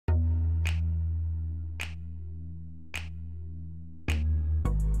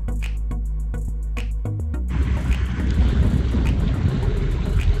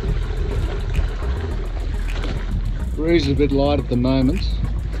breeze is a bit light at the moment.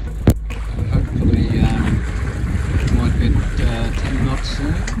 Hopefully might get 10 knots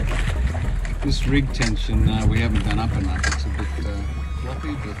soon. This rig tension we haven't done up enough. It's a bit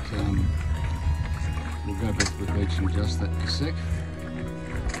floppy, but we'll go back to the beach and adjust that in a sec.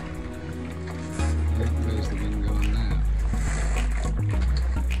 Where's the wind going now?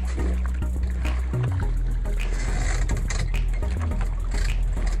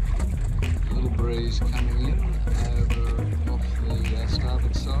 A little breeze coming in over off the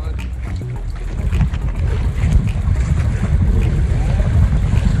starboard side.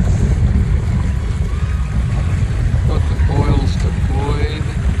 Got the foils deployed.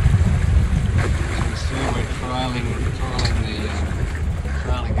 You can see we're trialling the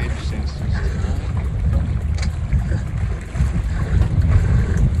trailing edge sensors today.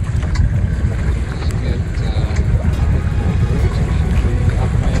 Just get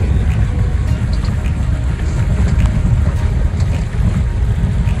up there.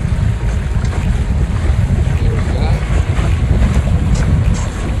 There we go.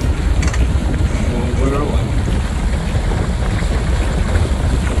 And we're away.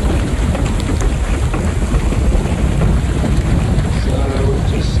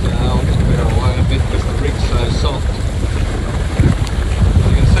 I'll just bear away a bit because the rig's so soft.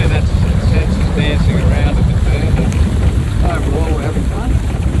 You can see that sensor's dancing around a bit there, but overall we're having fun.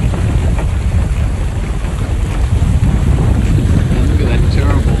 And look at that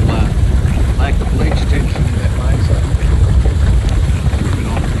terrible lack of leech tension in that laser.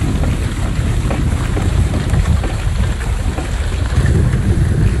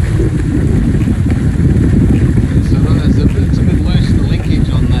 It's a bit loose, the linkage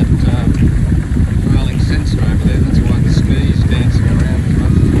on that trailing sensor over there. That's why the ski's dancing around as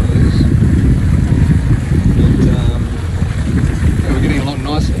much as it is. But yeah, we're getting along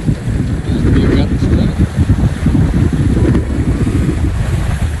nicely. There's the view out the street.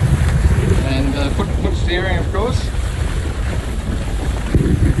 And foot steering, of course.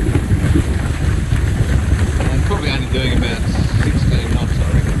 And probably only doing about 16 knots, I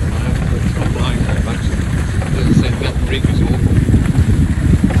reckon, at the moment. But it's not blowing very much. As I said, that rig is awful.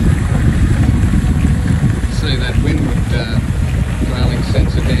 See that windward trailing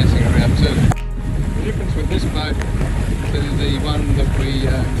sensor dancing around too. The difference with this boat to the one that we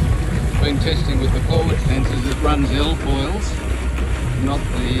been testing with the forward sensors, it runs L foils, not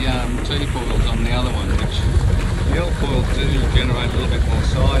the T foils on the other one, which the L foils do generate a little bit more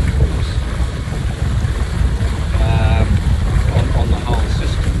side force on the whole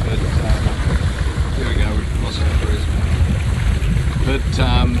system. But there we go, we've lost the breeze.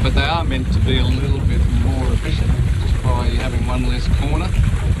 But they are meant to be a little bit more efficient just by having one less corner,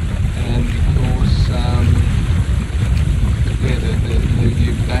 and of course yeah,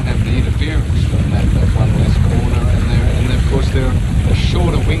 you don't have the interference from that one less corner, and of course they're a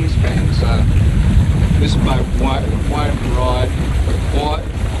shorter wingspan, so this boat won't ride quite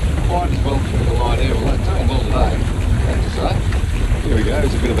as well through the light air. Well, it's doing well today, I have to say. Here we go,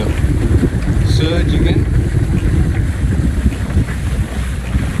 there's a bit of a surge again.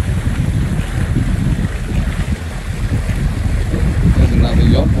 There's another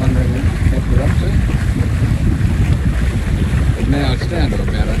yacht wondering what we're up to. But now it's down to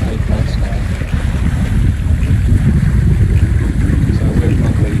about 8 knots now. So we're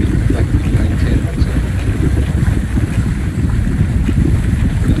probably back between 10 knots.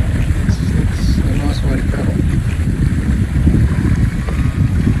 It's a nice way to travel.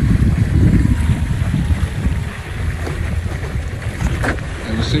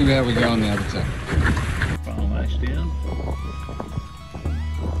 See how we go on the other tack. Almost down.